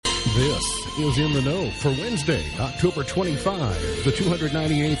This is In the Know for Wednesday, October 25, the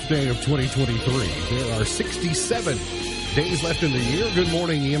 298th day of 2023. There are 67 days left in the year. Good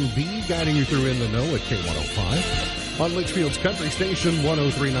morning, MB, guiding you through In the Know at K105. On Litchfield's Country Station,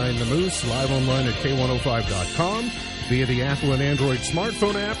 103.9 The Moose, live online at K105.com, via the Apple and Android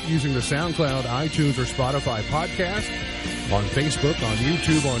smartphone app, using the SoundCloud, iTunes, or Spotify podcast, on Facebook, on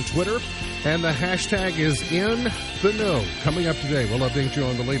YouTube, on Twitter, and the hashtag is In the Know. Coming up today, we'll update you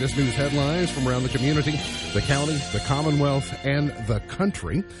on the latest news headlines from around the community, the county, the Commonwealth, and the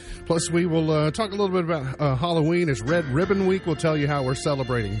country. Plus, we will talk a little bit about Halloween. It's Red Ribbon Week. We'll tell you how we're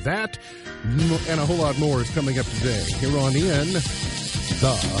celebrating that, and a whole lot more is coming up today. Here on In the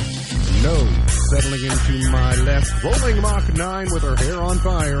Know. Settling into my left, rolling Mach 9 with her hair on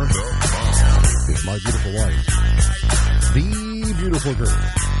fire, is my beautiful wife, the beautiful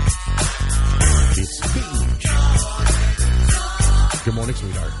girl. It's Paige. Good morning,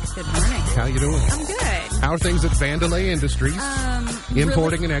 sweetheart. Good morning. How you doing? I'm good. How are things at Vandelay Industries?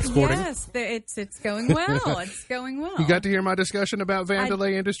 Importing and exporting? Yes, it's going well. It's going well. You got to hear my discussion about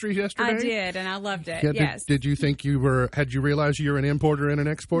Vandelay Industries yesterday? I did, and I loved it, Yeah, yes. Did you think had you realized you're an importer and an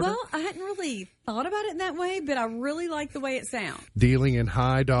exporter? Well, I hadn't really thought about it in that way, but I really like the way it sounds. Dealing in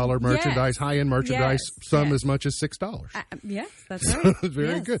high-dollar merchandise, high-end merchandise, some as much as $6. Yes, that's right.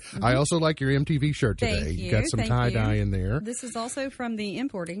 Very yes. good. I also like your MTV shirt today. Thank you. Got some tie-dye in there. This is also from the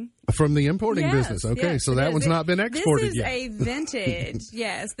importing. From the importing business. Okay, yes, so that one's not been exported yet. This is a vintage.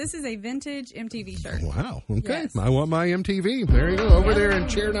 Yes, this is a vintage MTV shirt. Wow. Okay. Yes. I want my MTV. There you go. Over there in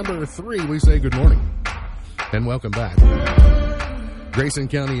chair number 3, we say good morning and welcome back. Grayson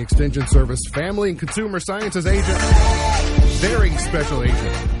County Extension Service Family and Consumer Sciences Agent, very special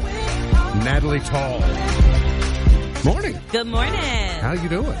agent, Natalie Taul. Morning. Good morning. How you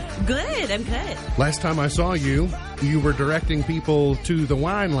doing? Good. I'm good. Last time I saw you, you were directing people to the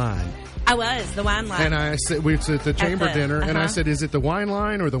wine line. I was, the wine line. And I said, we were at the chamber dinner, and I said, is it the wine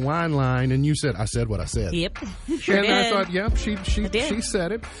line or the wine line? And you said, I said what I said. Yep. Sure and did. I thought, yep, she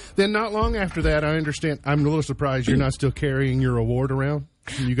said it. Then not long after that, I understand, I'm a little surprised you're not still carrying your award around.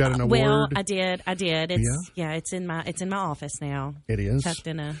 You got an award? Well, I did. It's in my office now. It is? Tucked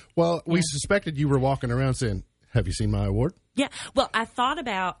in a... Well, we suspected you were walking around saying, have you seen my award? Yeah. Well, I thought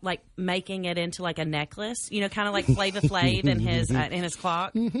about making it into a necklace, kind of like Flava Flav in his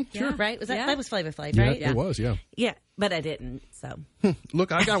clock. Mm-hmm, sure. Right? That was Flava Flav, right? Yeah, it was, yeah. Yeah, but I didn't, so.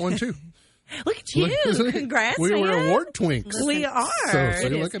 Look, I got one too. Look at you. Congrats, we man. were award twinks. We are. So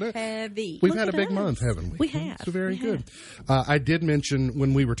look at it. Heavy. We've had a big month, haven't we? We have. It's very good. I did mention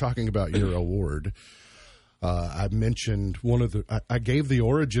when we were talking about your award, I mentioned I gave the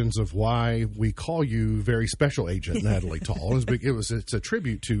origins of why we call you very special agent Natalie Taul. It's a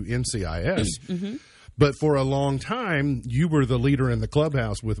tribute to NCIS. Mm-hmm. But for a long time, you were the leader in the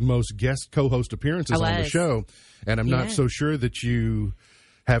clubhouse with most guest co-host appearances on the show. And I'm not so sure that you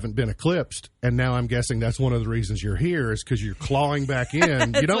haven't been eclipsed, and now I'm guessing that's one of the reasons you're here is because you're clawing back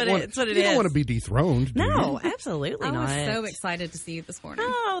in. You don't want to be dethroned. No, absolutely not. I was so excited to see you this morning.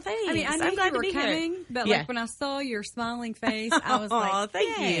 Oh, thanks. I mean, I knew I'm glad you were to be coming, here. but when I saw your smiling face, I was like,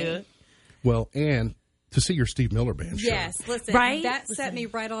 thank you. Well, and to see your Steve Miller Band show. Yes, listen, that set me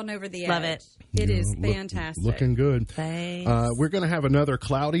right on over the edge. Love it. It is fantastic. Looking good. Thanks. We're going to have another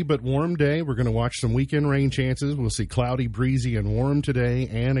cloudy but warm day. We're going to watch some weekend rain chances. We'll see cloudy, breezy, and warm today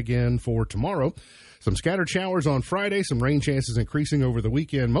and again for tomorrow. Some scattered showers on Friday. Some rain chances increasing over the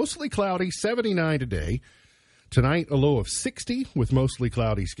weekend. Mostly cloudy, 79 today. Tonight, a low of 60 with mostly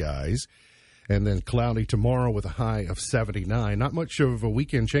cloudy skies. And then cloudy tomorrow with a high of 79. Not much of a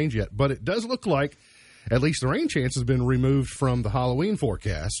weekend change yet, but it does look like at least the rain chance has been removed from the Halloween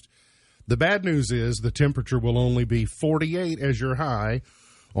forecast. The bad news is the temperature will only be 48 as your high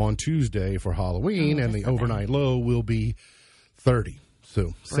on Tuesday for Halloween, and the overnight low will be 30.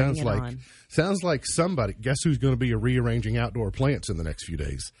 So sounds like somebody. Guess who's going to be rearranging outdoor plants in the next few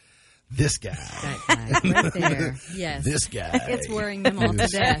days? This guy. That guy right there. Yes. This guy. It's wearing them all to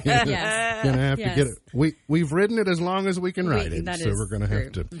death. Yes. Going to have to get it. We've ridden it as long as we can ride it. So we're going to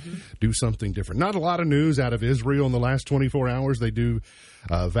have to do something different. Not a lot of news out of Israel in the last 24 hours. They do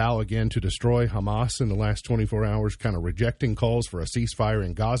vow again to destroy Hamas in the last 24 hours, kind of rejecting calls for a ceasefire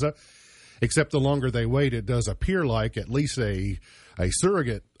in Gaza. Except the longer they wait, it does appear like at least a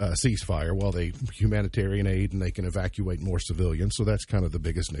surrogate ceasefire while they humanitarian aid and they can evacuate more civilians. So that's kind of the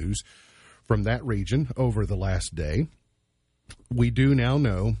biggest news from that region over the last day. We do now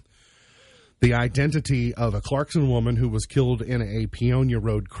know the identity of a Clarkson woman who was killed in a Peonia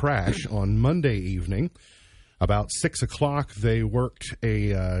Road crash on Monday evening. About 6 o'clock, they worked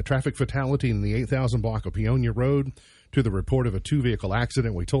a traffic fatality in the 8,000 block of Peonia Road. to the report of a two-vehicle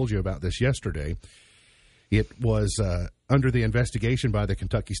accident. We told you about this yesterday. It was under the investigation by the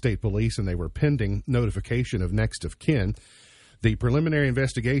Kentucky State Police, and they were pending notification of next of kin. The preliminary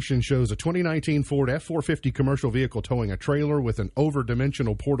investigation shows a 2019 Ford F-450 commercial vehicle towing a trailer with an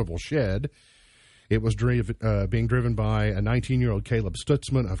over-dimensional portable shed. It was being driven by a 19-year-old Caleb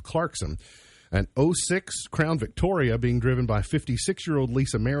Stutzman of Clarkson. An 06 Crown Victoria being driven by 56-year-old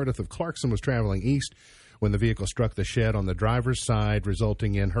Lisa Meredith of Clarkson was traveling east when the vehicle struck the shed on the driver's side,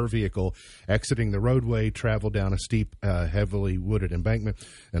 resulting in her vehicle exiting the roadway, traveled down a steep, heavily wooded embankment,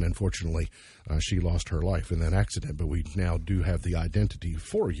 and unfortunately, she lost her life in that accident. But we now do have the identity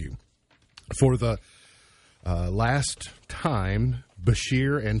for you. For the last time,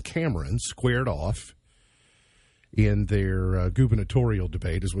 Beshear-Cameron squared off in their gubernatorial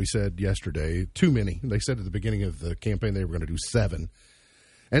debate, as we said yesterday. Too many. They said at the beginning of the campaign they were going to do 7.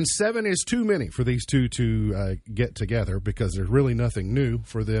 And 7 is too many for these two to get together, because there's really nothing new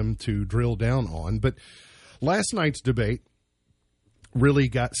for them to drill down on. But last night's debate really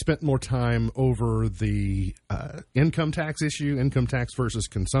spent more time over the income tax issue, income tax versus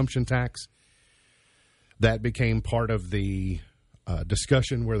consumption tax. That became part of the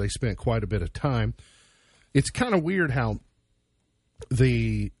discussion where they spent quite a bit of time. It's kind of weird how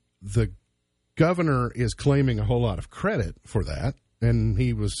the governor is claiming a whole lot of credit for that, and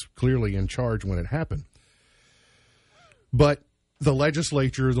he was clearly in charge when it happened. But the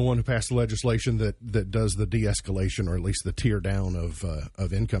legislature is the one who passed the legislation that does the de-escalation, or at least the tear down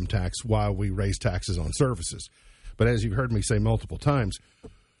of income tax while we raise taxes on services. But as you've heard me say multiple times,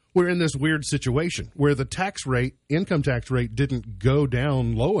 we're in this weird situation where the tax rate, income tax rate, didn't go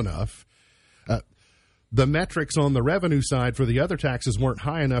down low enough. The metrics on the revenue side for the other taxes weren't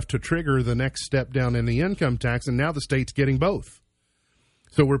high enough to trigger the next step down in the income tax, and now the state's getting both.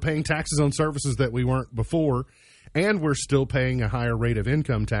 So we're paying taxes on services that we weren't before, and we're still paying a higher rate of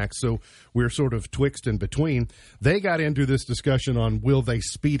income tax, so we're sort of twixt in between. They got into this discussion on, will they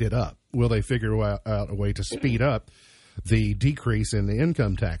speed it up? Will they figure out a way to speed up the decrease in the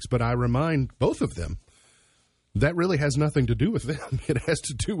income tax? But I remind both of them, that really has nothing to do with them. It has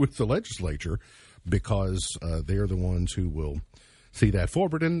to do with the legislature, because they're the ones who will see that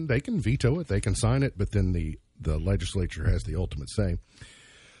forward, and they can veto it, they can sign it, but then the legislature has the ultimate say.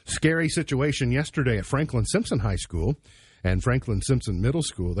 Scary situation yesterday at Franklin Simpson High School and Franklin Simpson Middle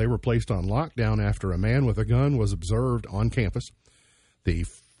School. They were placed on lockdown after a man with a gun was observed on campus. The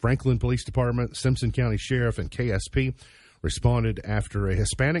Franklin Police Department, Simpson County Sheriff, and KSP responded after a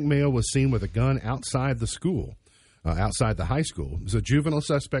Hispanic male was seen with a gun outside the school. Outside the high school. The juvenile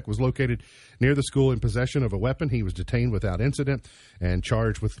suspect was located near the school in possession of a weapon. He was detained without incident and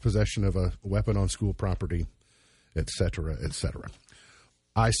charged with possession of a weapon on school property, etc., etc.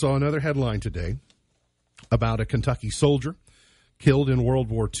 I saw another headline today about a Kentucky soldier killed in World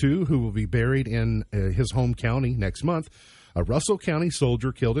War II who will be buried in his home county next month. A Russell County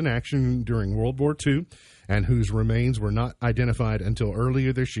soldier killed in action during World War II and whose remains were not identified until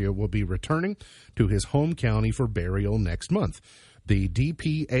earlier this year will be returning to his home county for burial next month. The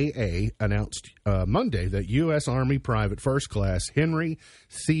DPAA announced Monday that U.S. Army Private First Class Henry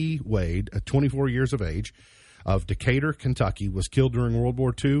C. Wade, 24 years of age, of Decatur, Kentucky, was killed during World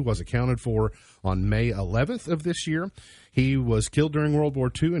War II, was accounted for on May 11th of this year. He was killed during World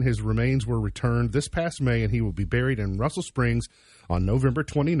War II, and his remains were returned this past May, and he will be buried in Russell Springs on November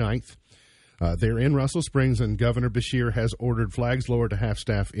 29th. They're in Russell Springs, and Governor Beshear has ordered flags lowered to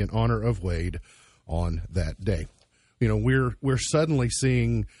half-staff in honor of Wade on that day. You know, we're suddenly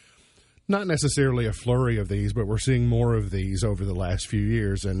seeing not necessarily a flurry of these, but we're seeing more of these over the last few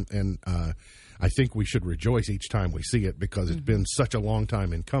years, and I think we should rejoice each time we see it, because it's been such a long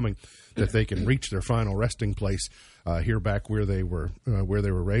time in coming that they can reach their final resting place here back where they were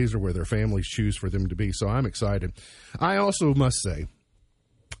raised, or where their families choose for them to be. So I'm excited. I also must say,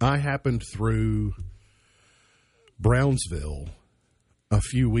 I happened through Brownsville a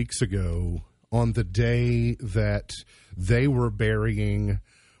few weeks ago on the day that they were burying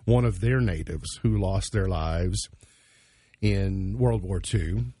one of their natives who lost their lives in World War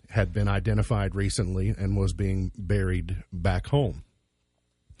II, had been identified recently, and was being buried back home.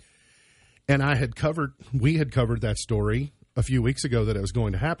 And we had covered that story a few weeks ago, that it was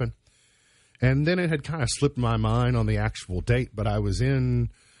going to happen. And then it had kind of slipped my mind on the actual date, but I was in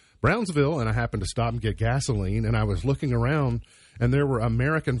Brownsville, and I happened to stop and get gasoline, and I was looking around, and there were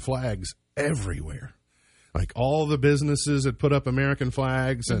American flags everywhere. Like, all the businesses had put up American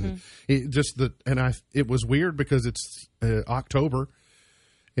flags, and it was weird because it's October,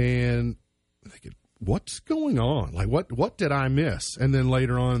 and I'm thinking, what's going on? Like, what did I miss? And then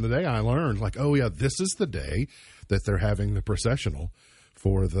later on in the day, I learned, like, oh yeah, this is the day that they're having the processional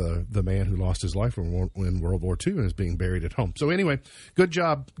for the man who lost his life in World War II and is being buried at home. So anyway, good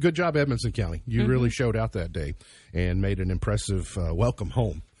job, Edmonson County. You really showed out that day and made an impressive welcome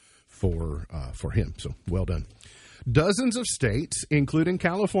home for him. So well done. Dozens of states, including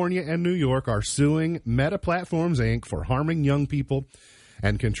California and New York, are suing Meta Platforms, Inc. for harming young people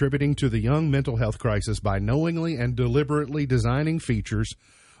and contributing to the young mental health crisis by knowingly and deliberately designing features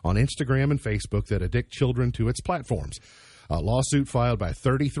on Instagram and Facebook that addict children to its platforms. A lawsuit filed by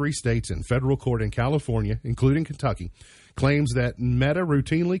 33 states in federal court in California, including Kentucky, claims that Meta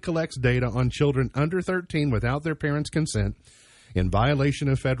routinely collects data on children under 13 without their parents' consent in violation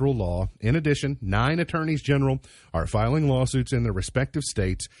of federal law. In addition, 9 attorneys general are filing lawsuits in their respective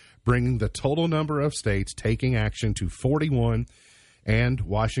states, bringing the total number of states taking action to 41 and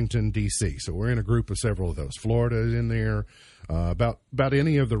Washington, D.C. So we're in a group of several of those. Florida is in there. About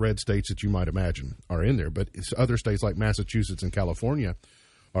any of the red states that you might imagine are in there. But other states like Massachusetts and California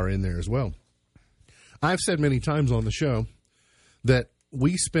are in there as well. I've said many times on the show that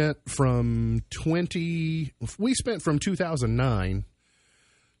we spent from 2009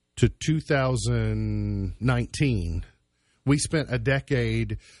 to 2019, we spent a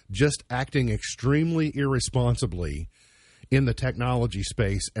decade just acting extremely irresponsibly in the technology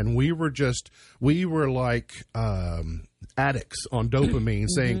space, and we were like addicts on dopamine,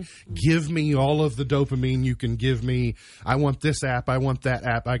 saying, give me all of the dopamine you can give me. I want this app, I want that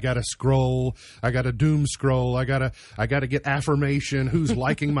app, I gotta scroll, I gotta doom scroll, I gotta get affirmation, who's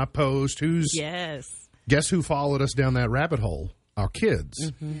liking my post, guess who followed us down that rabbit hole? Our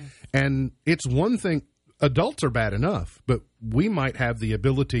kids. And it's one thing, adults are bad enough, but we might have the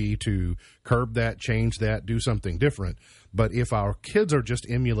ability to curb that, change that, do something different. But if our kids are just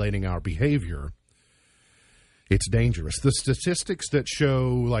emulating our behavior, it's dangerous. The statistics that show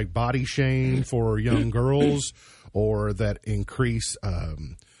like body shame for young girls, or that increase,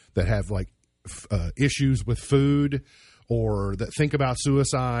 that have like issues with food, or that think about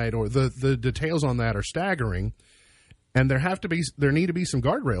suicide, or the details on that are staggering. And there need to be some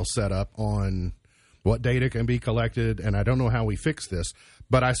guardrails set up on what data can be collected, and I don't know how we fix this.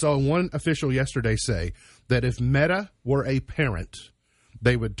 But I saw one official yesterday say that if Meta were a parent,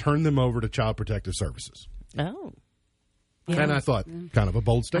 they would turn them over to Child Protective Services. Oh. Yeah. And I thought, kind of a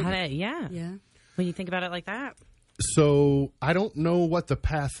bold statement. Yeah. When you think about it like that. So I don't know what the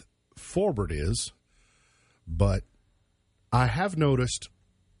path forward is, but I have noticed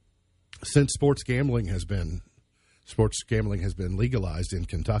since sports gambling has been legalized in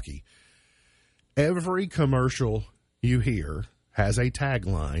Kentucky, every commercial you hear has a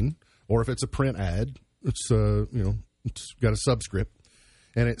tagline, or if it's a print ad, it's it's got a subscript,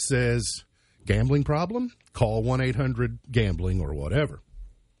 and it says, "Gambling problem? Call 1-800-GAMBLING" or whatever.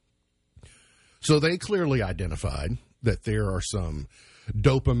 So they clearly identified that there are some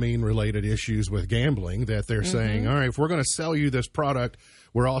dopamine-related issues with gambling, that they're saying, all right, if we're going to sell you this product,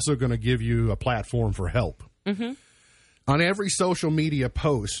 we're also going to give you a platform for help. On every social media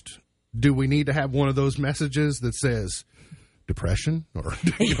post, do we need to have one of those messages that says depression or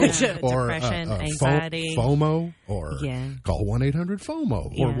depression, anxiety, FOMO, or call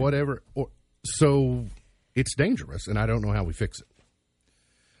 1-800-FOMO or whatever? So it's dangerous, and I don't know how we fix it.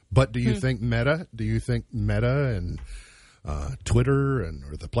 But do you think Meta and Twitter,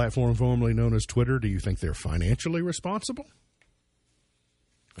 or the platform formerly known as Twitter, do you think they're financially responsible?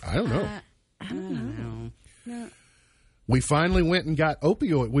 I don't know. I don't know. No. We finally went and got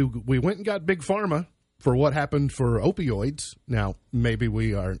opioid. We went and got Big Pharma for what happened for opioids. Now, maybe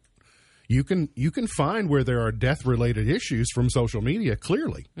we are. You can find where there are death-related issues from social media,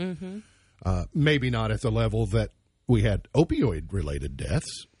 clearly. Maybe not at the level that we had opioid-related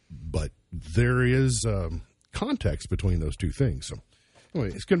deaths, but there is context between those two things. So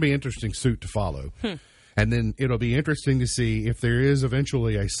anyway, it's going to be an interesting suit to follow. And then it'll be interesting to see if there is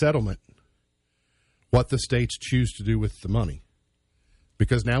eventually a settlement, what the states choose to do with the money.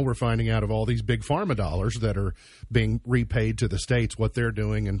 Because now we're finding out of all these big pharma dollars that are being repaid to the states, what they're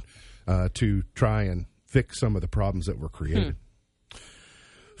doing and to try and fix some of the problems that were created.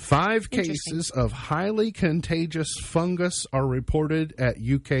 5 cases of highly contagious fungus are reported at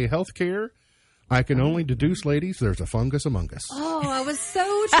UK healthcare. I can only deduce, ladies, there's a fungus among us. Oh, I was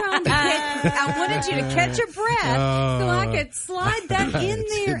so trying to I wanted you to catch your breath so I could slide that in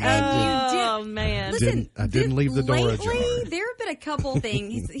there, and you did. Oh, man. Listen, I didn't leave the door lately, ajar. there have been a couple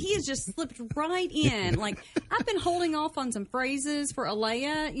things. He has just slipped right in. Like, I've been holding off on some phrases for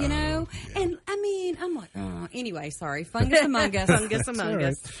Alea, and I mean, I'm like, anyway, sorry. Fungus among us. Fungus among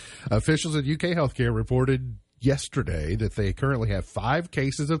us. Officials at UK healthcare reported yesterday that they currently have 5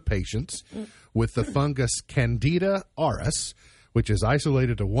 cases of patients with the fungus Candida auris, which is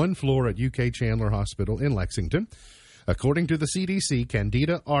isolated to one floor at UK Chandler Hospital in Lexington. According to the CDC,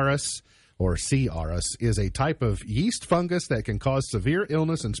 Candida auris, or C. auris, is a type of yeast fungus that can cause severe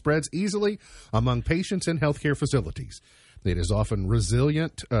illness and spreads easily among patients in healthcare facilities. It is often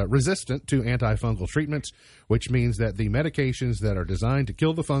resistant to antifungal treatments, which means that the medications that are designed to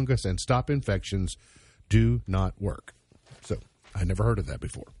kill the fungus and stop infections do not work. So, I never heard of that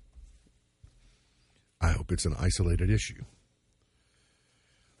before. I hope it's an isolated issue.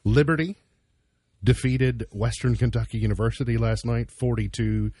 Liberty defeated Western Kentucky University last night,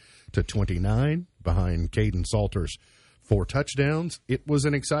 42-29, behind Caden Salter's 4 touchdowns. It was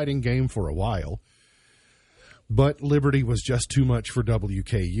an exciting game for a while, but Liberty was just too much for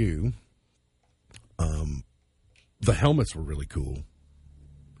WKU. The helmets were really cool,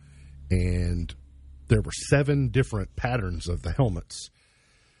 and there were 7 different patterns of the helmets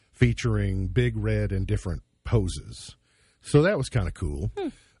featuring Big Red in different poses. So that was kind of cool.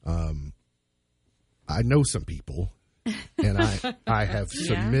 I know some people, and I have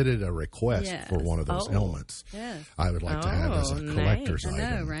submitted a request for one of those helmets. Yes. I would like to have as a collector's nice. item.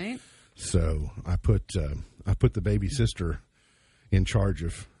 I know, right? So I put the baby sister in charge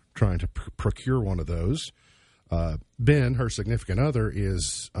of trying to procure one of those. Ben, her significant other,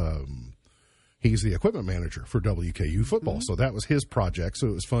 is he's the equipment manager for WKU football. So that was his project. So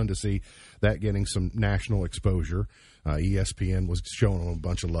it was fun to see that getting some national exposure. ESPN was showing them a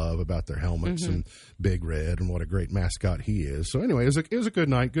bunch of love about their helmets and Big Red and what a great mascot he is. So anyway, it was a good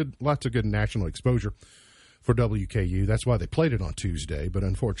night. Lots of good national exposure for WKU. That's why they played it on Tuesday. But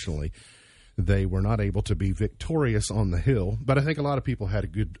unfortunately, they were not able to be victorious on the hill. But I think a lot of people had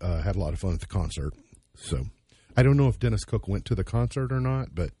a lot of fun at the concert. So I don't know if Dennis Cook went to the concert or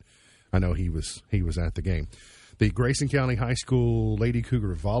not, but I know he was at the game. The Grayson County High School Lady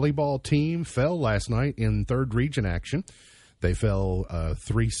Cougar volleyball team fell last night in third region action. They fell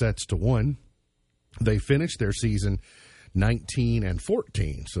 3-1. They finished their season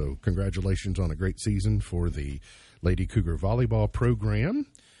 19-14. So congratulations on a great season for the Lady Cougar volleyball program.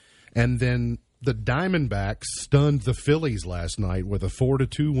 And then the Diamondbacks stunned the Phillies last night with a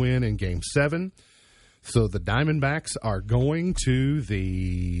 4-2 win in Game 7. So the Diamondbacks are going to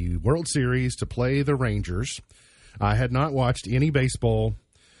the World Series to play the Rangers. I had not watched any baseball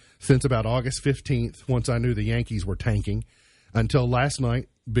since about August 15th, once I knew the Yankees were tanking, until last night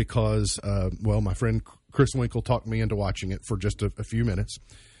because, my friend Chris Winkle talked me into watching it for just a few minutes.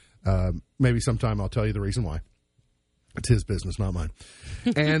 Maybe sometime I'll tell you the reason why. It's his business, not mine.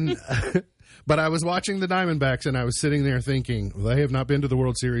 And but I was watching the Diamondbacks, and I was sitting there thinking, they have not been to the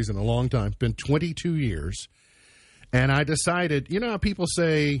World Series in a long time. It's been 22 years. And I decided, you know how people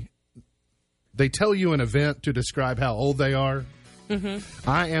say they tell you an event to describe how old they are? Mm-hmm.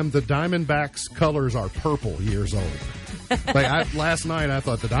 I am the Diamondbacks' colors are purple years old. Last night I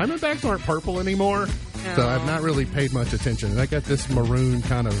thought the Diamondbacks aren't purple anymore. No. So I've not really paid much attention. And I got this maroon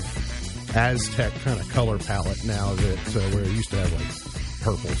kind of Aztec kind of color palette now that where it used to have like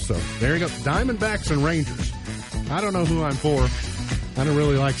purple. So there you go. Diamondbacks and Rangers. I don't know who I'm for. I don't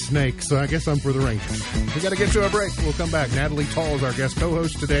really like snakes, so I guess I'm for the Rangers. We got to get to a break. We'll come back. Natalie Taul is our guest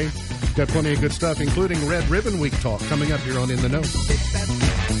co-host today. Got plenty of good stuff, including Red Ribbon Week talk coming up here on In the Know.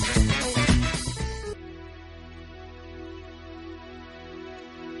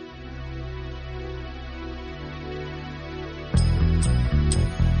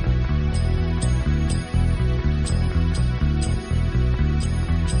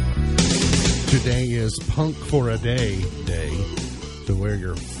 Today is Punk for a Day. To wear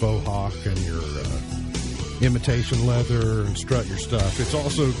your faux hawk and your imitation leather and strut your stuff. It's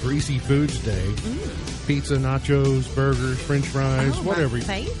also Greasy Foods Day. Pizza, nachos, burgers, French fries, whatever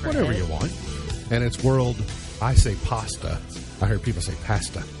you want. And it's I say pasta. I heard people say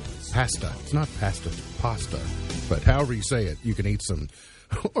pasta. Pasta. It's not pasta, it's pasta. But however you say it, you can eat some,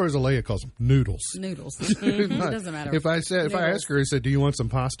 or as Alea calls them, noodles. Noodles. It doesn't matter. If I ask her, I said, do you want some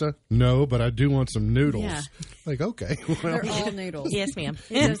pasta? No, but I do want some noodles. Yeah. Like, okay. Well, they're all noodles. Yes, ma'am.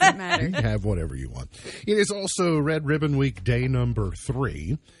 It doesn't matter. You have whatever you want. It is also Red Ribbon Week day number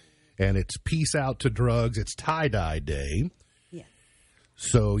 3, and it's Peace Out to Drugs. It's Tie-Dye Day. Yeah.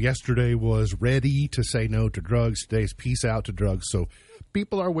 So yesterday was Ready to Say No to Drugs. Today's Peace Out to Drugs. So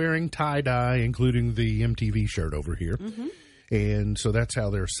people are wearing tie-dye, including the MTV shirt over here. Mm-hmm. And so that's how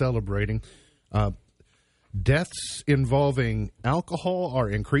they're celebrating. Deaths involving alcohol are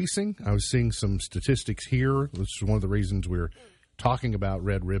increasing. I was seeing some statistics here. This is one of the reasons we're talking about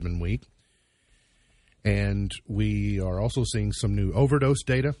Red Ribbon Week. And we are also seeing some new overdose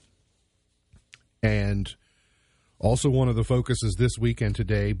data. And Also, one of the focuses this week and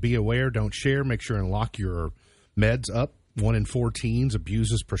today, be aware, don't share. Make sure and lock your meds up. 1 in 4 teens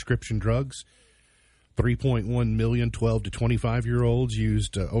abuses prescription drugs. 3.1 million 12 to 25-year-olds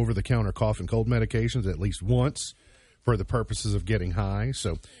used over-the-counter cough and cold medications at least once for the purposes of getting high.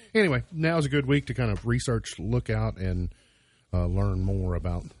 So anyway, now's a good week to kind of research, look out, and learn more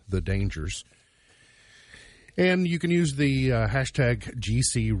about the dangers. And you can use the hashtag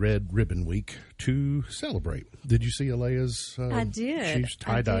GC Red Ribbon Week to celebrate. Did you see Alea's? I did. She's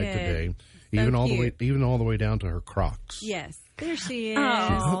tie-dyed today, So even all cute. the way down to her Crocs. Yes, there she is.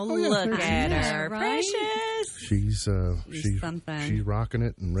 Oh, yeah, look there she at is. her. Right? Precious. She's something. She's rocking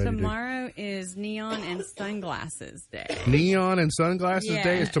it and ready Tomorrow is Neon and Sunglasses Day. to. Neon and Sunglasses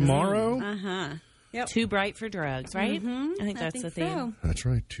Day is tomorrow. Uh-huh. Yep. Too bright for drugs, right? Mm-hmm. I think that's the theme. so. That's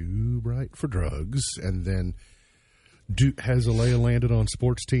right. Too bright for drugs. And then, has Alea landed on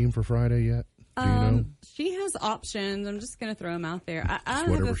sports team for Friday yet? Do you know? She has options. I'm just going to throw them out there. I have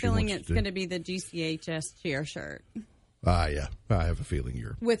whatever a she feeling wants to it's do. going to be the GCHS cheer shirt Yeah. I have a feeling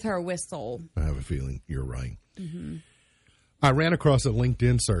with her whistle. you're right. Mm-hmm. I ran across a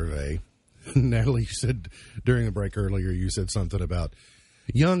LinkedIn survey. Natalie, you said during the break earlier, you said something about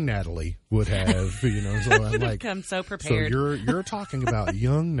young Natalie would have, so I'm like, Come so prepared. So you're talking about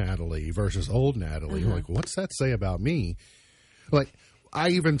young Natalie versus old Natalie. Like, what's that say about me? Like, I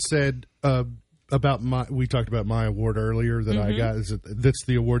even said we talked about my award earlier that I got. That's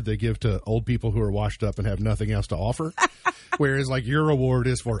the award they give to old people who are washed up and have nothing else to offer. Whereas, like, your award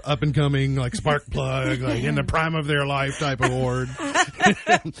is for up and coming, like spark plug, like in the prime of their life type award.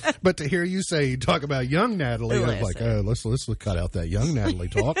 But to hear you talk about young Natalie, I was like, let's cut out that young Natalie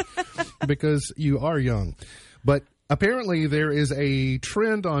talk because you are young. But apparently, there is a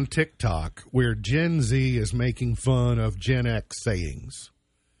trend on TikTok where Gen Z is making fun of Gen X sayings.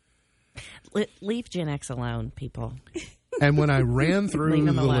 Leave Gen X alone, people. And when I ran through Leave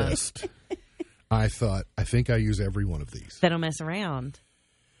the them alone. list, I thought, I think I use every one of these. They don't mess around.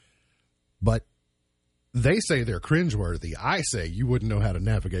 But they say they're cringeworthy. I say you wouldn't know how to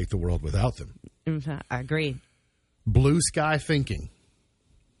navigate the world without them. I agree. Blue sky thinking.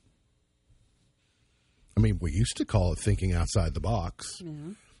 I mean, we used to call it thinking outside the box. Yeah.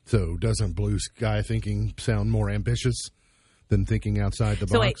 So doesn't blue sky thinking sound more ambitious than thinking outside the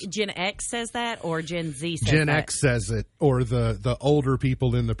box? So wait, Gen X says that or Gen Z says Gen that? X says it, or the older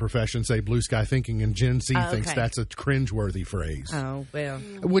people in the profession say blue sky thinking, and Gen Z thinks okay. that's a cringeworthy phrase. Oh, well.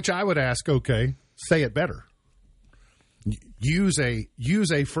 Which I would ask, okay, say it better. Use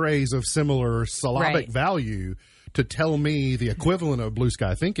a phrase of similar syllabic Right. value to tell me the equivalent of blue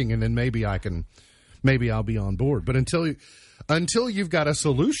sky thinking, and then maybe I'll be on board. But until you've got a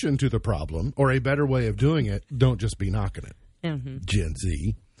solution to the problem or a better way of doing it, don't just be knocking it. Mm-hmm. Gen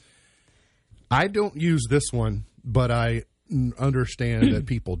Z. I don't use this one, but I understand that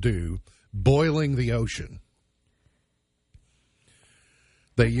people do. Boiling the ocean.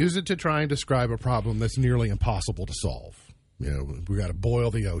 They use it to try and describe a problem that's nearly impossible to solve. We got to boil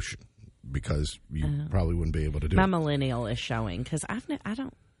the ocean because you probably wouldn't be able to do My it. millennial is showing because I've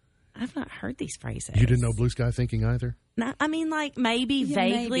not heard these phrases. You didn't know blue sky thinking either? No, I mean, like maybe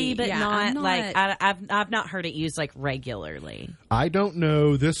vaguely, maybe. but Yeah, not I'm not- like I've not heard it used like regularly. I don't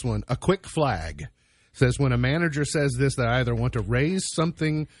know this one. A quick flag says when a manager says this, they either want to raise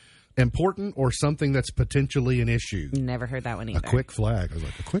something important or something that's potentially an issue. Never heard that one either. A quick flag. I was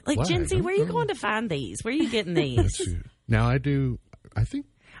like, a quick like flag? Gen Z, where are you going to find these? Where are you getting these? Now I do. I think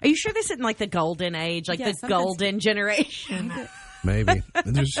Are you sure this isn't like the golden age, like Yeah, the something's- golden generation? maybe.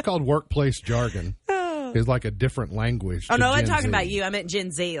 And it's just called workplace jargon. It's like a different language. Oh to no, I'm Gen talking Z. about you. I meant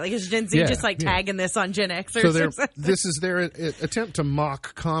Gen Z. Like is Gen Z Yeah, just like yeah. tagging this on Gen Xers? So or something? this is their attempt to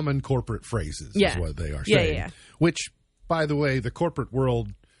mock common corporate phrases. Yeah. Is what they are Yeah, saying. yeah. Which, by the way, the corporate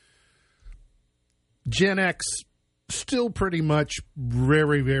world, Gen X still pretty much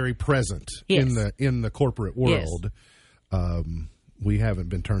very, very present Yes. in the corporate world. We haven't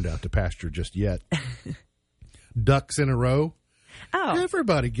been turned out to pasture just yet. Ducks in a row. Oh,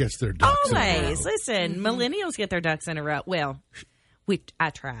 Everybody gets their ducks in a row. always. Listen, millennials get their ducks in a row. Well, I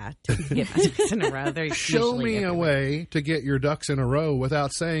try to get my ducks in a row. They're Show usually me a everywhere. way to get your ducks in a row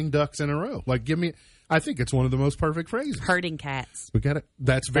without saying ducks in a row. Like, give me. I think it's one of the most perfect phrases. Herding cats. We got it.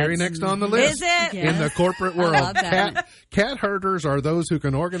 That's very That's- next on the list. Is it? In the corporate world, love that. cat herders are those who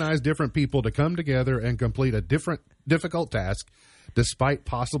can organize different people to come together and complete a difficult task despite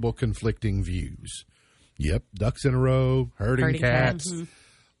possible conflicting views. Yep, ducks in a row, herding cats,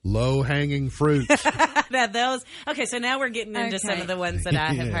 low-hanging fruit. Now those. Okay, so now we're getting into some Okay. of the ones that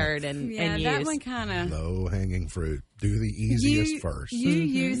I have Yeah. heard and Yeah, used. that one kind of. Low-hanging fruit. Do the easiest first. You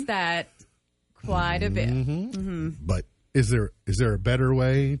use that Quite a bit. But is there a better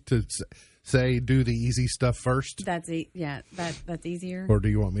way to say do the easy stuff first? That's easier. Or do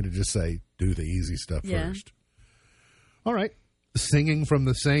you want me to just say do the easy stuff first? All right. Singing from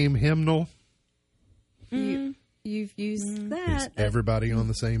the same hymnal. You've used that. Is everybody on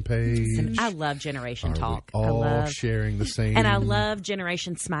the same page? I love Generation Talk. We all sharing the same. And I love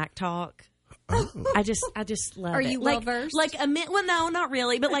Generation Smack Talk. I just love it. Are you well versed? Well, no, not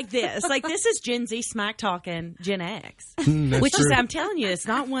really, but like this. Like this is Gen Z smack talking Gen X, That's which true. is, I'm telling you, it's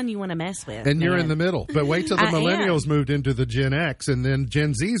not one you want to mess with. And you're man. in the middle. But wait till the I millennials moved into the Gen X, and then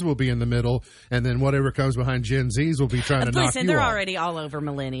Gen Zs will be in the middle, and then whatever comes behind Gen Zs will be trying to knock Listen, you they're off. already all over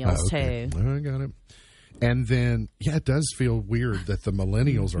millennials too. I got it. And then, it does feel weird that the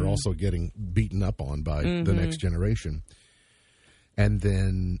millennials are also getting beaten up on by the next generation. And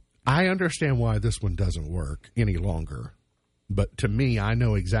then I understand why this one doesn't work any longer. But to me, I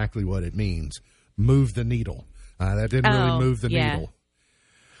know exactly what it means. Move the needle. That didn't really move the needle.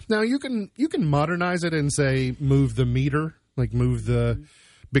 Now, you can modernize it and say move the meter, like move the...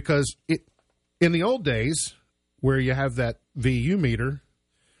 Because in the old days, where you have that VU meter...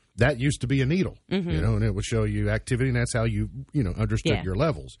 That used to be a needle, and it would show you activity, and that's how you understood your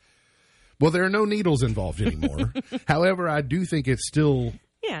levels. Well, there are no needles involved anymore. However, I do think it still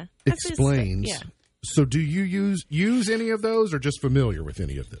explains. So do you use any of those or just familiar with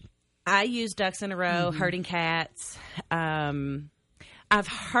any of them? I use ducks in a row, herding cats. I've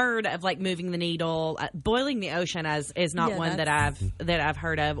heard of like moving the needle, boiling the ocean is not one that I've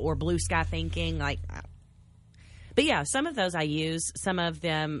heard of, or blue sky thinking like. But yeah, some of those I use. Some of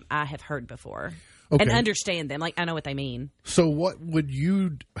them I have heard before and understand them. Like I know what they mean. So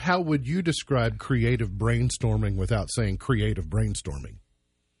how would you describe creative brainstorming without saying creative brainstorming?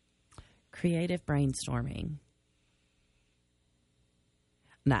 Creative brainstorming.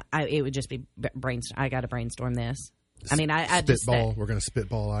 No, it would just be brainstorm. I got to brainstorm this. I mean, I just spitball. We're going to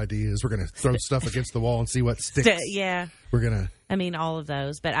spitball ideas. We're going to throw stuff against the wall and see what sticks. Yeah, we're going to. I mean, all of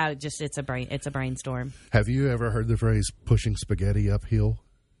those, but it's a brainstorm. Have you ever heard the phrase "pushing spaghetti uphill"?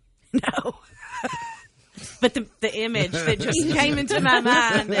 No, but the image that just came into my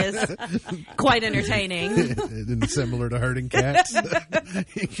mind is quite entertaining. And similar to herding cats,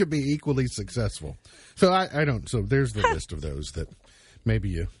 it could be equally successful. So I don't. So there's the list of those that. Maybe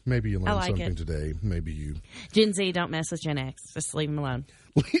you learned something today. Maybe you. Gen Z, don't mess with Gen X. Just leave them alone.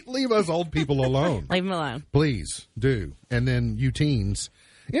 Leave us old people alone. Leave them alone. Please do. And then you teens.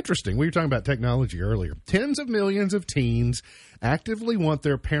 Interesting. We were talking about technology earlier. Tens of millions of teens actively want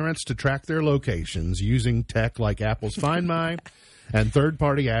their parents to track their locations using tech like Apple's Find My and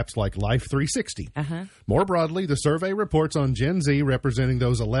third-party apps like Life 360. More broadly, the survey reports on Gen Z representing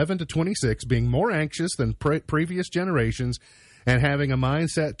those 11 to 26 being more anxious than previous generations and having a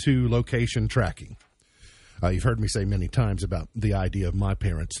mindset to location tracking. You've heard me say many times about the idea of my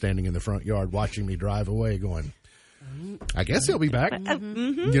parents standing in the front yard watching me drive away going, I guess he'll be back.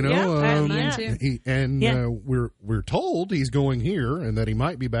 We're told he's going here and that he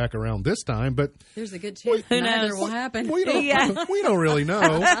might be back around this time, but there's a good chance neither will happen. We don't really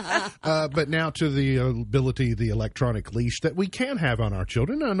know. But now to the ability, the electronic leash that we can have on our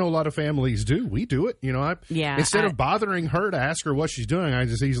children. I know a lot of families do. We do it. Instead of bothering her to ask her what she's doing, I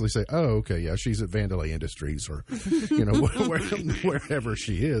just easily say, "Oh, okay, yeah, she's at Vandalay Industries or wherever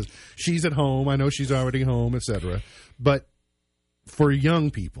she is. She's at home. I know she's already home, etc." But for young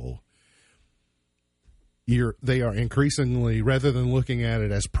people, they are increasingly, rather than looking at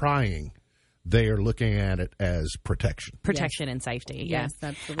it as prying, they are looking at it as protection. Protection and safety, yes,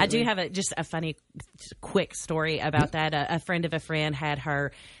 absolutely. I do have just a funny, quick story about that. A friend of a friend had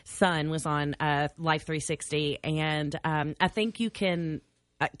her son was on Life 360, and I think you can...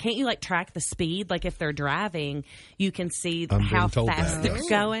 can't you track the speed? Like if they're driving, you can see how fast they're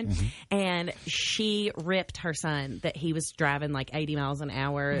going. And she ripped her son that he was driving 80 miles an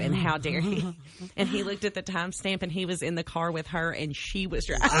hour, and how dare he? And he looked at the timestamp, and he was in the car with her, and she was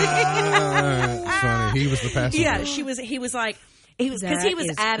driving. Funny. He was the passenger. Yeah, he was because he was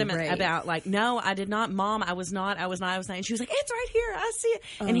adamant about no, I did not, Mom, I was not. And she was like, it's right here, I see it.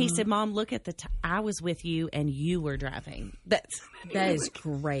 And he said, Mom, look at I was with you and you were driving. That is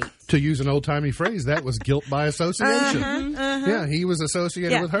great. To use an old timey phrase, that was guilt by association. Yeah, he was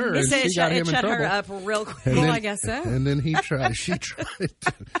associated with her, and she got him in trouble. Her up real quick. Well, I guess so. And then she tried.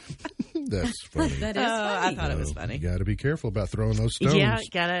 That's funny. That is funny. I thought it was funny. You got to be careful about throwing those stones. Yeah,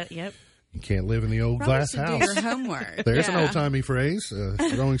 yep. You can't live in the old glass house. Do your homework. There's an old-timey phrase,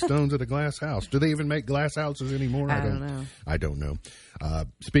 throwing stones at a glass house. Do they even make glass houses anymore? I don't know. I don't know.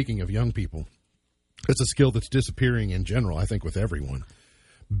 Speaking of young people, it's a skill that's disappearing in general, I think, with everyone.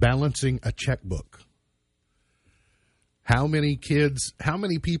 balancing a checkbook. How many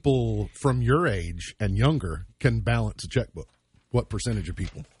people from your age and younger can balance a checkbook? What percentage of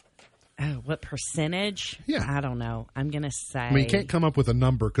people? Oh, what percentage? Yeah. I don't know. I'm going to say. I mean, you can't come up with a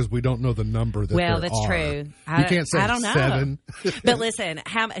number because we don't know the number that well, there that's are. true. You can't say I don't know. 7. But listen,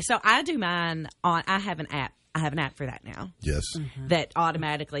 so I do mine on. I have an app. I have an app for that now. Yes. That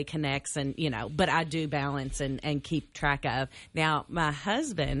automatically connects and, but I do balance and keep track of. Now, my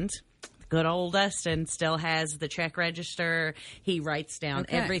husband, good old Dustin, still has the check register. He writes down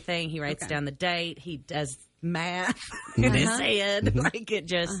everything. He writes down the date. He does math in his head. Like it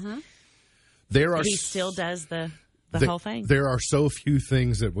just, he still does the whole thing. There are so few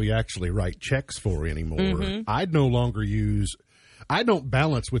things that we actually write checks for anymore. I'd no longer I don't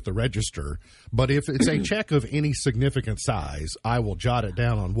balance with the register, but if it's a check of any significant size, I will jot it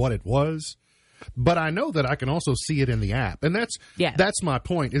down on what it was. But I know that I can also see it in the app. And that's my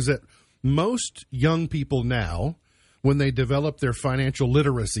point, is that most young people now, when they develop their financial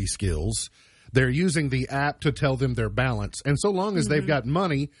literacy skills, they're using the app to tell them their balance. And so long as they've got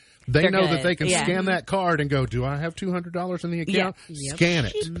money, they're know that they can scan that card and go, do I have $200 in the account? Yeah. Scan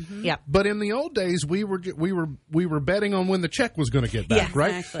it. But in the old days, we were betting on when the check was going to get back,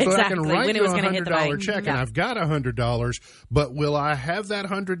 right? Exactly. So I can write when you it was a $100 check, and Yeah. I've got $100, but will I have that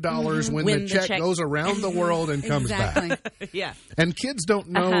 $100 when the check goes around the world and comes back? Yeah. And kids don't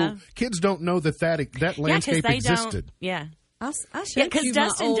know. Kids don't know that landscape existed. Yeah. I showed you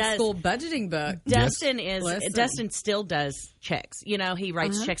Dustin my old does, school budgeting book. Dustin still does checks. He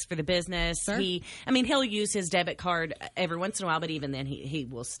writes checks for the business. Sure. He'll use his debit card every once in a while, but even then he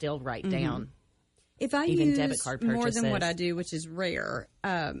will still write down. If I even use debit card more purchases. than what I do, which is rare,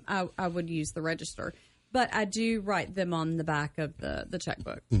 I would use the register. But I do write them on the back of the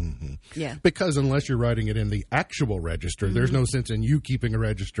checkbook. Yeah. Because unless you're writing it in the actual register, there's no sense in you keeping a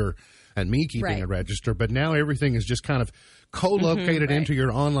register and me keeping a register. But now everything is just kind of co-located into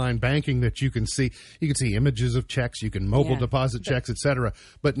your online banking that you can see. You can see images of checks. You can mobile deposit checks, etc.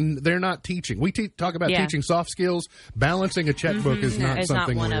 But they're not teaching. We talk about teaching soft skills. Balancing a checkbook is not it's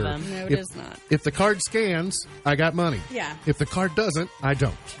something not one of where them. No, it is not. If the card scans, I got money. Yeah. If the card doesn't, I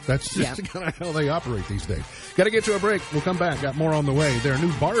don't. That's just kind of how they operate these days. Got to get to a break. We'll come back. Got more on the way. There are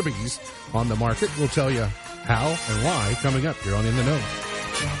new Barbies on the market. We'll tell you how and why coming up here on In the Know.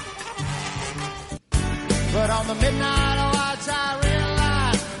 But on the midnight watch, I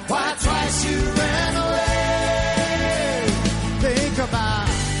realized why twice you ran away. Think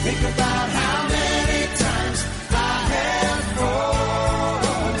about how many times I have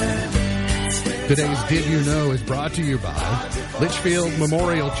fallen. Today's Did You Know is brought to you by Litchfield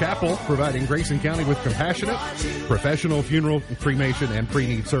Memorial Chapel, providing Grayson County with compassionate, professional funeral, cremation, and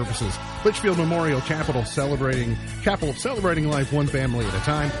pre-need services. Litchfield Memorial Chapel celebrating life one family at a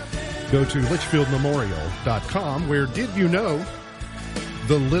time. Go to litchfieldmemorial.com, where did you know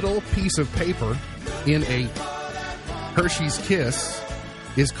the little piece of paper in a Hershey's Kiss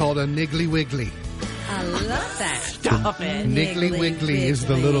is called a Niggly Wiggly. I love that. Stop it. Niggly Wiggly is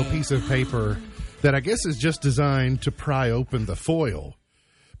the little piece of paper that I guess is just designed to pry open the foil.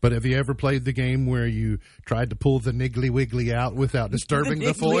 But have you ever played the game where you tried to pull the Niggly Wiggly out without disturbing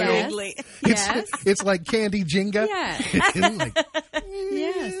the foil? Yes. It's like Candy Jenga. Yeah.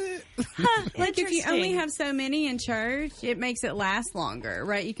 Yes. Like if you only have so many in church, it makes it last longer,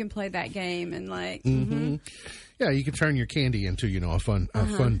 right? You can play that game and Yeah, you can turn your candy into, a fun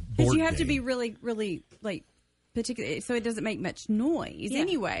board because you have to game. be really, really particular, so it doesn't make much noise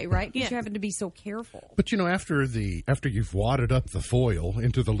anyway, right? Because you're having to be so careful. But after you've wadded up the foil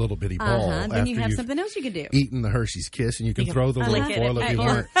into the little bitty ball, then you have something else you can do. Eaten the Hershey's Kiss, and you can throw the little foil if you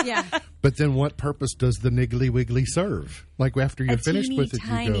want. Yeah. But then, what purpose does the Niggly Wiggly serve? Like after you're finished with it,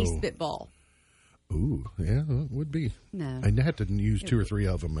 tiny you go, spitball. Ooh, yeah, it would be. No, I had to use 2 or 3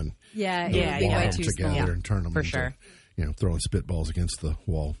 of them and it would be wire way them too together small. and turn them For into, sure. Throwing spitballs against the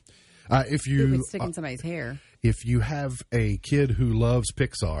wall. If It you would stick in somebody's hair. If you have a kid who loves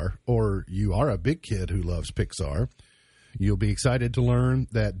Pixar, or you are a big kid who loves Pixar, you'll be excited to learn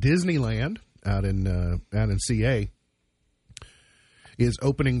that Disneyland out in CA is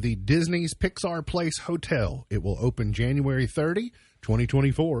opening the Disney's Pixar Place Hotel. It will open January 30,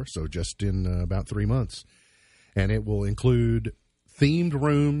 2024, so just in about 3 months. And it will include themed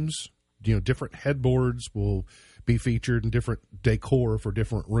rooms. Different headboards will be featured and different decor for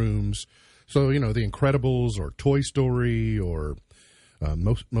different rooms. So, The Incredibles or Toy Story or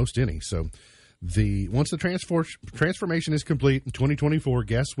most any. So, once the transformation is complete in 2024,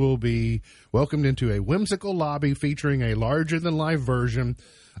 guests will be welcomed into a whimsical lobby featuring a larger-than-life version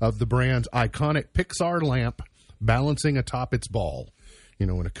of the brand's iconic Pixar lamp balancing atop its ball.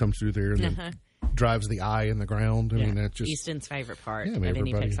 when it comes through there and then drives the eye in the ground. I mean, that's just Easton's favorite part yeah, of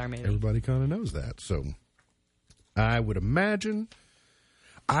any Pixar movie. Everybody kind of knows that. So I would imagine.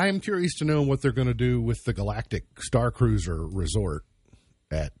 I'm curious to know what they're going to do with the Galactic Star Cruiser Resort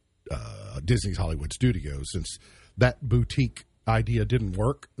at Disney's Hollywood Studios, since that boutique idea didn't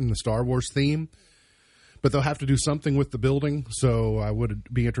work in the Star Wars theme. But they'll have to do something with the building, so I would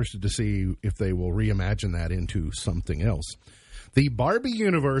be interested to see if they will reimagine that into something else. The Barbie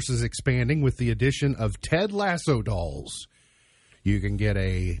universe is expanding with the addition of Ted Lasso dolls. You can get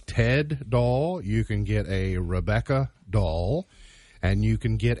a Ted doll, you can get a Rebecca doll, and you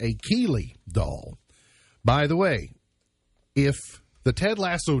can get a Keeley doll. By the way, if the Ted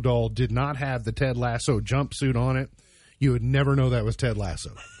Lasso doll did not have the Ted Lasso jumpsuit on it, you would never know that was Ted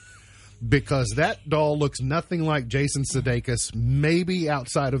Lasso. Because that doll looks nothing like Jason Sudeikis, maybe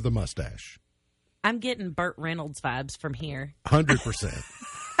outside of the mustache. I'm getting Burt Reynolds vibes from here. 100%.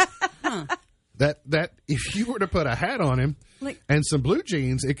 That if you were to put a hat on him and some blue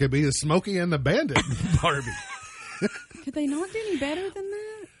jeans, it could be the Smokey and the Bandit Barbie. Could they not do any better than that?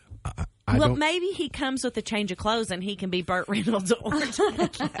 Well, maybe he comes with a change of clothes and he can be Burt Reynolds or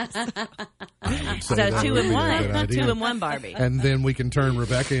Sudeikis. So 2-in-1 Barbie. And then we can turn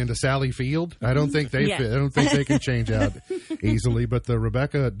Rebecca into Sally Field. I don't think they fit. I don't think they can change out easily. But the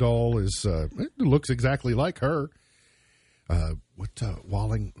Rebecca doll it looks exactly like her.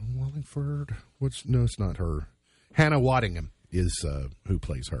 Wallingford? No, it's not her. Hannah Waddingham is who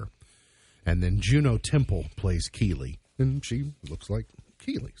plays her. And then Juno Temple plays Keeley. And she looks like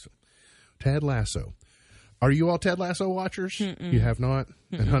Keeley. So, Ted Lasso. Are you all Ted Lasso watchers? You have not?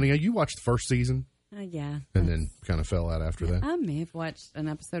 And honey, you watched the first season? Yeah. And then kind of fell out after that? I may have watched an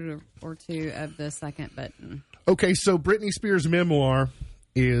episode or two of the second, but... Okay, so Britney Spears' memoir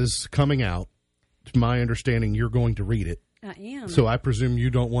is coming out. To my understanding, you're going to read it. I am. So I presume you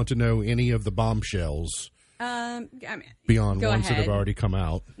don't want to know any of the bombshells beyond ones that have already come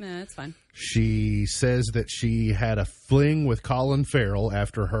out. No, that's fine. She says that she had a fling with Colin Farrell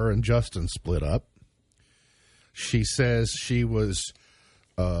after her and Justin split up. She says she was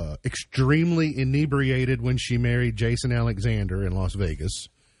extremely inebriated when she married Jason Alexander in Las Vegas.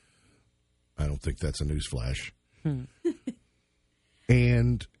 I don't think that's a newsflash.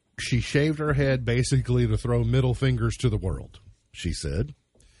 And she shaved her head basically to throw middle fingers to the world, she said.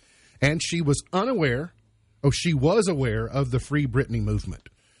 And she was aware of the Free Britney movement.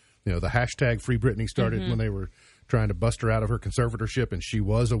 The hashtag Free Britney started when they were trying to bust her out of her conservatorship, and she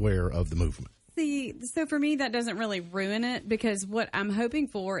was aware of the movement. See, so for me, that doesn't really ruin it, because what I'm hoping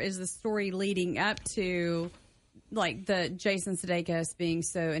for is the story leading up to, like, the Jason Sudeikis being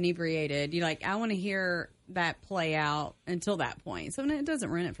so inebriated. I want to hear that play out until that point. So it doesn't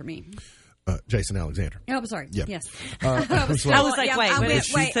ruin it for me. Jason Alexander. Oh, I'm sorry. Yep. Yes. I was like, Did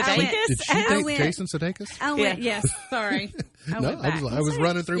she think Jason Sudeikis? I went, yes. Sorry. I was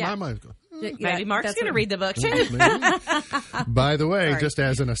running through my mind. Maybe Mark's going to read the book, too. By the way, just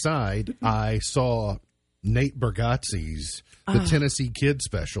as an aside, I saw Nate Bargatze's The Tennessee Kid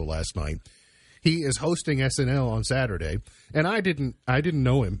special last night. He is hosting SNL on Saturday, and I didn't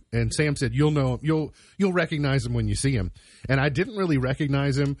know him. And Sam said, "You'll know him. You'll recognize him when you see him." And I didn't really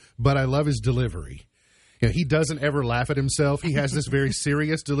recognize him, but I love his delivery. He doesn't ever laugh at himself. He has this very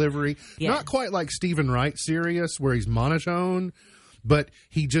serious delivery, not quite like Stephen Wright serious, where he's monotone, but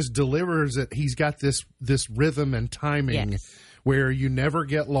he just delivers it. He's got this rhythm and timing where you never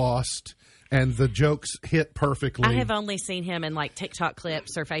get lost. And the jokes hit perfectly. I have only seen him in like TikTok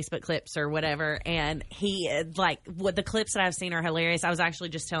clips or Facebook clips or whatever. And he, the clips that I've seen are hilarious. I was actually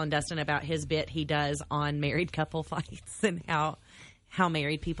just telling Dustin about his bit he does on married couple fights and how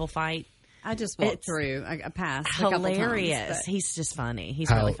married people fight. I just walked through. I passed. Hilarious. He's just funny.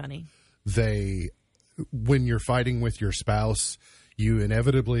 He's really funny. When you're fighting with your spouse, you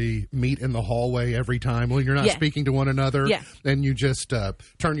inevitably meet in the hallway every time when you're not speaking to one another. Yeah. And you just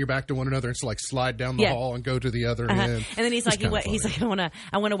turn your back to one another and slide down the hall and go to the other end. And then he's like,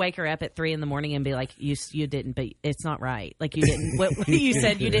 I want to wake her up at 3 a.m. and be like, you didn't, but it's not right. Like you didn't, you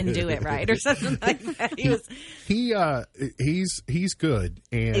said you didn't do it right or something like that. He's good.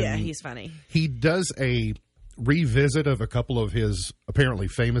 And he's funny. He does a revisit of a couple of his apparently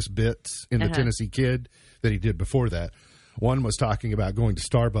famous bits in the Tennessee Kid that he did before that. One was talking about going to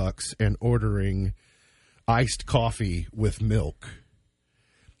Starbucks and ordering iced coffee with milk.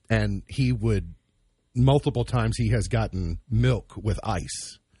 And he would, multiple times he has gotten milk with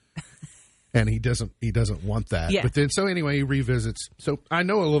ice. And he doesn't want that. Yeah. But then, so anyway, he revisits. So I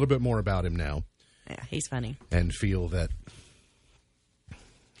know a little bit more about him now. Yeah, he's funny. And feel that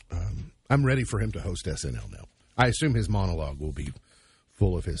I'm ready for him to host SNL now. I assume his monologue will be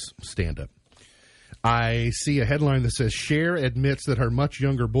full of his stand-up. I see a headline that says, Cher admits that her much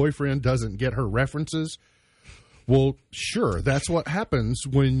younger boyfriend doesn't get her references. Well, sure, that's what happens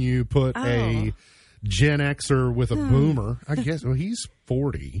when you put a Gen Xer with a boomer. I guess, well, he's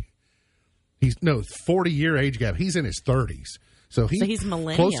 40. 40-year age gap. He's in his 30s. So he's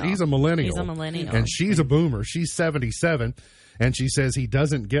millennial. He's a millennial. He's a millennial. And she's a boomer. She's 77. And she says he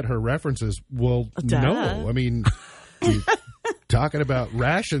doesn't get her references. Well, no. I mean, talking about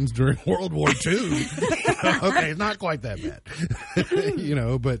rations during World War II. Okay, not quite that bad.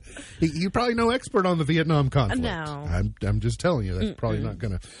 But you're probably no expert on the Vietnam conflict. No. I'm just telling you, that's probably not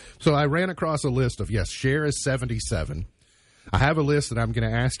going to. So I ran across a list of, yes, Cher is 77. I have a list that I'm going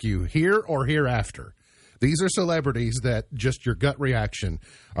to ask you here or hereafter. These are celebrities that just your gut reaction.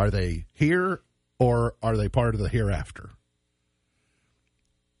 Are they here or are they part of the hereafter?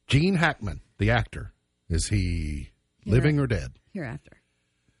 Gene Hackman, the actor. Is he living or dead? Hereafter.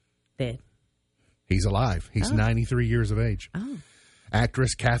 Dead. He's alive. He's 93 years of age. Oh.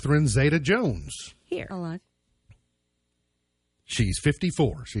 Actress Catherine Zeta-Jones. Here. Alive. She's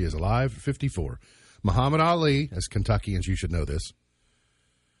 54. She is alive at 54. Muhammad Ali, as Kentuckians, you should know this.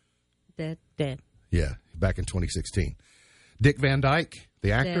 Dead. Yeah, back in 2016. Dick Van Dyke,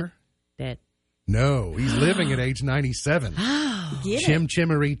 the actor. Dead. No, he's living at age 97. Chim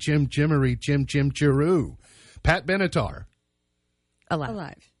Chimmery, Chim Chimmery, Chim Chim Chiroo. Pat Benatar.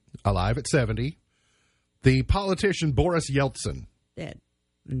 Alive at 70. The politician Boris Yeltsin. Dead.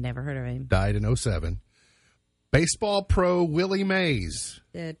 Never heard of him. Died in 07. Baseball pro Willie Mays.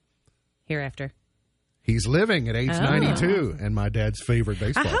 Dead. Hereafter. He's living at age 92, and my dad's favorite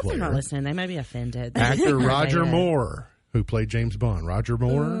baseball I hope player. they're not listening. They may be offended. Actor Roger Moore, who played James Bond. Roger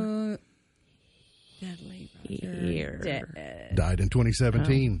Moore. Deadly. Here. Died in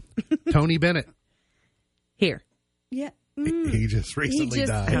 2017. Tony Bennett. Here. Yeah. He just recently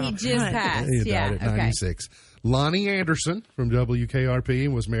died. He just passed. He died at 96. Lonnie Anderson from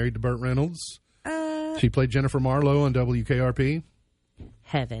WKRP was married to Burt Reynolds. She played Jennifer Marlowe on WKRP.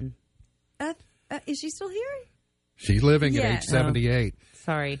 Heaven. Is she still here? She's living at age 78.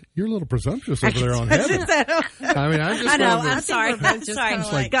 Sorry. You're a little presumptuous over there on heaven. I mean, I'm just. I know. I'm sorry. I'm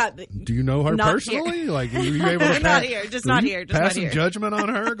sorry. God, do you know her personally? Here. Like, were you able to not here. Just not here. Just pass not here. judgment on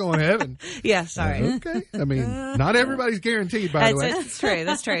her going heaven? Yeah. Sorry. Okay. I mean, not everybody's guaranteed. By the way, that's true.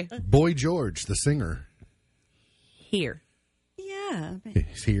 That's true. Boy George, the singer. Here. Yeah.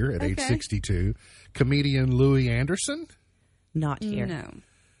 He's here at age 62. Comedian Louis Anderson. Not here. No.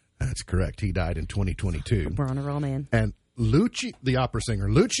 That's correct. He died in 2022. We're on a roll, man. And the opera singer,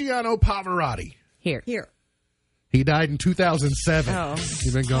 Luciano Pavarotti. Here. He died in 2007. Oh.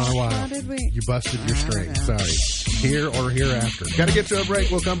 You've been gone a while. How did we? You busted your string. Sorry. Here or hereafter. Got to get to a break.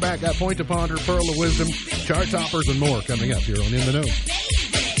 We'll come back. Got Point to Ponder, Pearl of Wisdom, Chart Toppers, and more coming up here on In the Know.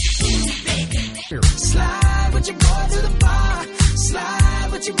 Here. Slide with your boy to the bar. Slide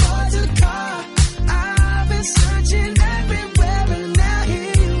with your boy to the car. I've been searching everywhere, and now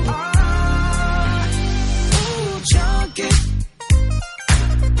here you are. Ooh, junkie.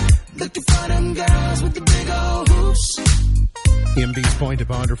 Looking for them girls with the big old hoops. MB's Point to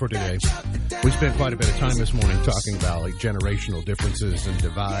Ponder for today. We spent quite a bit of time this morning talking about like generational differences and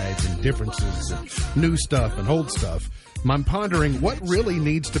divides and differences and new stuff and old stuff. I'm pondering what really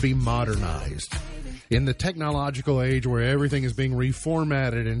needs to be modernized in the technological age where everything is being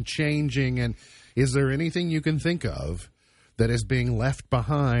reformatted and changing. And is there anything you can think of that is being left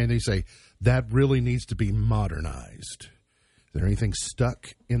behind? They say that really needs to be modernized. Is there anything stuck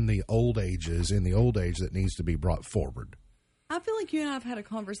in the old age that needs to be brought forward? I feel like you and I have had a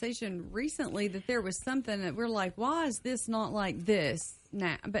conversation recently that there was something that we're like, why is this not like this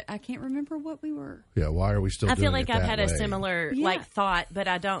now? But I can't remember what we were. Yeah, why are we still doing it that way? I feel like I've had a similar thought, but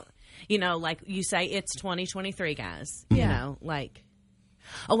I don't, like you say, it's 2023, guys. Yeah. You know, like,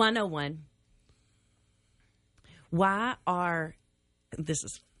 I know one.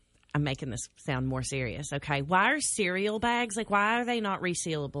 I'm making this sound more serious, okay? Why are cereal bags, why are they not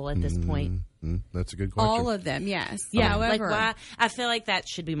resealable at this point? That's a good question. All of them, yes. Yeah, however, why? I feel like that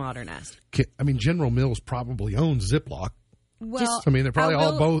should be modernized. General Mills probably owns Ziploc. Well, they're probably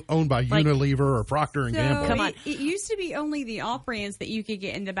all both owned by Unilever or Procter & Gamble. Come on. It used to be only the off-brands that you could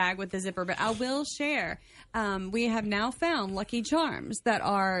get in the bag with the zipper, but I will share. We have now found Lucky Charms that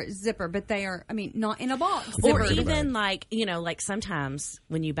are zipper, but they are, not in a box. Or Zipper. even sometimes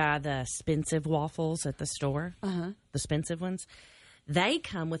when you buy the expensive waffles at the store, the expensive ones, they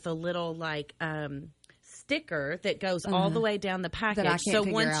come with a little sticker that goes all the way down the package. That I can't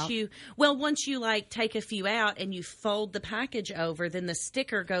figure out. Once you like take a few out and you fold the package over, then the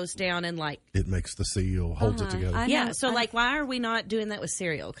sticker goes down and like It makes the seal, holds it together. why are we not doing that with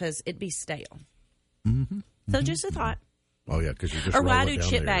cereal? Because it'd be stale. So just a thought. Oh, yeah, because you just Or roll why it do down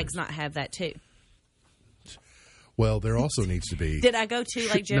chip there. bags not have that too? Well, there also needs to be... Did I go too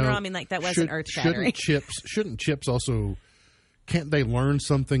like general? I mean, like that wasn't earth shattering. Shouldn't chips also... Can't they learn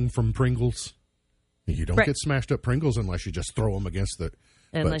something from Pringles? You don't get smashed up Pringles unless you just throw them against the...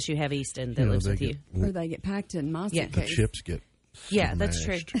 Unless you have Easton that lives with you. Or they get packed in my suitcase. The chips get that's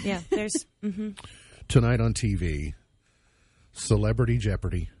true. Yeah, there's... Tonight on TV, Celebrity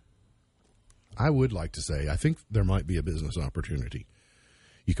Jeopardy. I would like to say, I think there might be a business opportunity.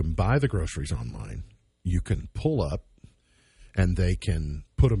 You can buy the groceries online. You can pull up, and they can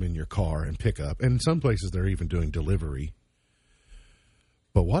put them in your car and pick up. And in some places, they're even doing delivery.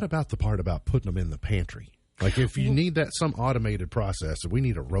 But what about the part about putting them in the pantry? Like, if you need some automated process, we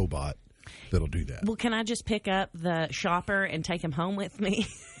need a robot that'll do that. Well, can I just pick up the shopper and take him home with me?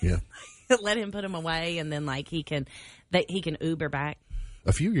 Yeah. Let him put them away, and then like he can Uber back.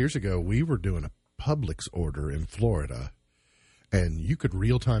 A few years ago, we were doing a Publix order in Florida, and you could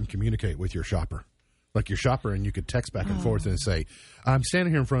real-time communicate with your shopper. Like your shopper, and you could text back and forth and say, I'm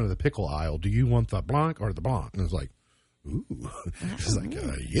standing here in front of the pickle aisle. Do you want the blanc or the blanc? And it's like, ooh. She's like,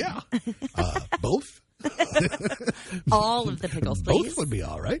 yeah. Both? All of the pickles, please. Both would be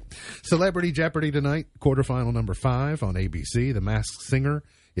all right. Celebrity Jeopardy tonight, quarterfinal number 5 on ABC. The Masked Singer.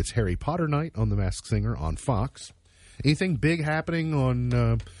 It's Harry Potter night on The Masked Singer on Fox. Anything big happening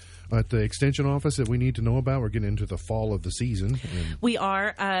on at the Extension office that we need to know about? We're getting into the fall of the season. We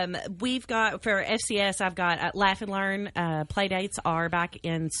are. We've got, for FCS, I've got Laugh and Learn. Play dates are back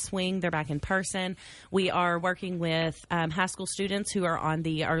in swing. They're back in person. We are working with high school students who are on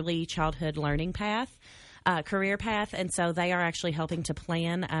the early childhood learning path. Career path, and so they are actually helping to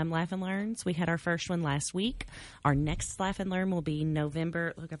plan Laugh and Learns. We had our first one last week. Our next Laugh and Learn will be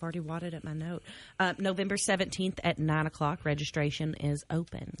November. Look, I've already wadded at my note. November 17th at 9 o'clock. Registration is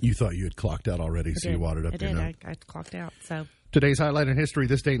open. You thought you had clocked out already, so you wadded up your note. I clocked out. So today's highlight in history: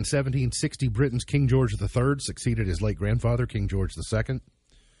 this date in 1760, Britain's King George III succeeded his late grandfather, King George II.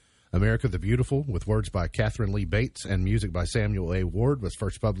 America the Beautiful, with words by Catherine Lee Bates and music by Samuel A. Ward, was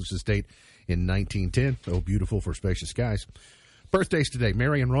first published this date in 1910. Oh, beautiful for spacious skies. Birthdays today.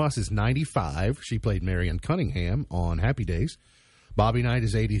 Marion Ross is 95. She played Marion Cunningham on Happy Days. Bobby Knight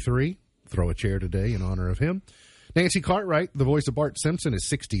is 83. Throw a chair today in honor of him. Nancy Cartwright, the voice of Bart Simpson, is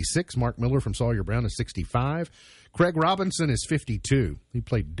 66. Mark Miller from Sawyer Brown is 65. Craig Robinson is 52. He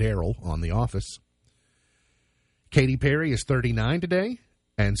played Daryl on The Office. Katy Perry is 39 today.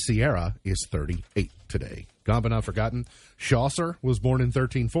 And Sierra is 38 today. Gone but not forgotten. Chaucer was born in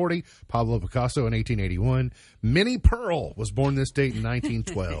 1340. Pablo Picasso in 1881. Minnie Pearl was born this date in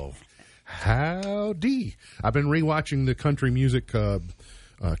 1912. Howdy. I've been rewatching the country music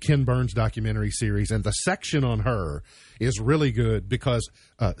Ken Burns documentary series, and the section on her is really good because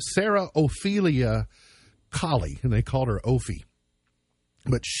Sarah Ophelia Colley, and they called her Ophi,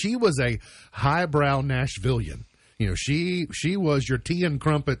 but she was a highbrow Nashvilleian. You know, she was your tea and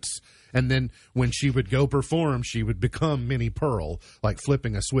crumpets, and then when she would go perform, she would become Minnie Pearl, like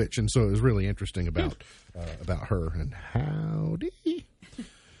flipping a switch. And so it was really interesting about her. And howdy.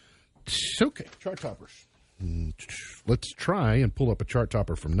 Okay, chart toppers. Let's try and pull up a chart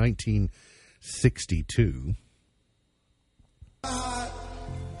topper from 1962.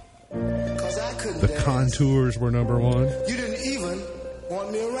 The Contours were number 1. You didn't even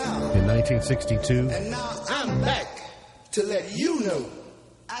want me around. In 1962. And now I'm back to let you know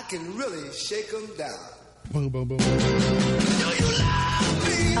I can really shake them down. Boom, boom, boom. Do you love me?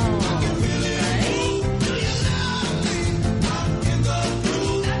 Do you love me? I'm in the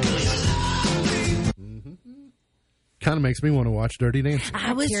groove. Do you love me? Kind of makes me want to watch Dirty Dancing.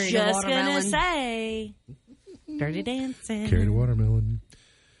 I was Carry the just going to watermelon. say Dirty Dancing. Carry the watermelon.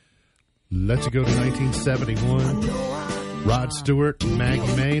 Let's go to 1971. Rod Stewart,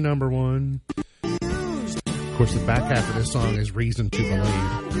 Maggie May, number 1. Of course, the back half of this song is Reason to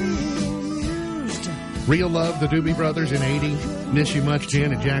Believe. Real Love, the Doobie Brothers in 80. Miss You Much,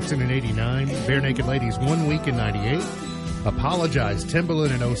 Janet Jackson in 89. Bare Naked Ladies, 1 week in 98. Apologize,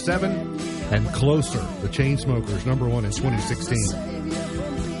 Timbaland in 07. And Closer, the Chainsmokers, number 1 in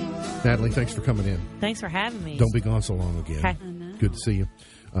 2016. Natalie, thanks for coming in. Thanks for having me. Don't be gone so long again. Okay. Good to see you.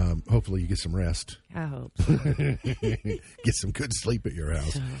 Hopefully you get some rest. I hope. Get some good sleep at your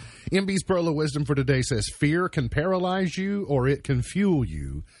house. MB's Pearl of Wisdom for today says, fear can paralyze you or it can fuel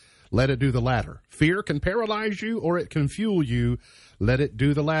you. Let it do the latter. Fear can paralyze you or it can fuel you. Let it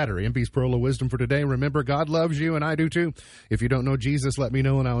do the latter. MB's Pearl of Wisdom for today. Remember, God loves you, and I do too. If you don't know Jesus, let me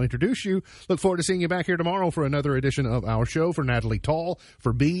know, and I'll introduce you. Look forward to seeing you back here tomorrow for another edition of our show. For Natalie, Taul,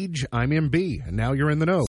 for Beej, I'm MB, and now you're in the know.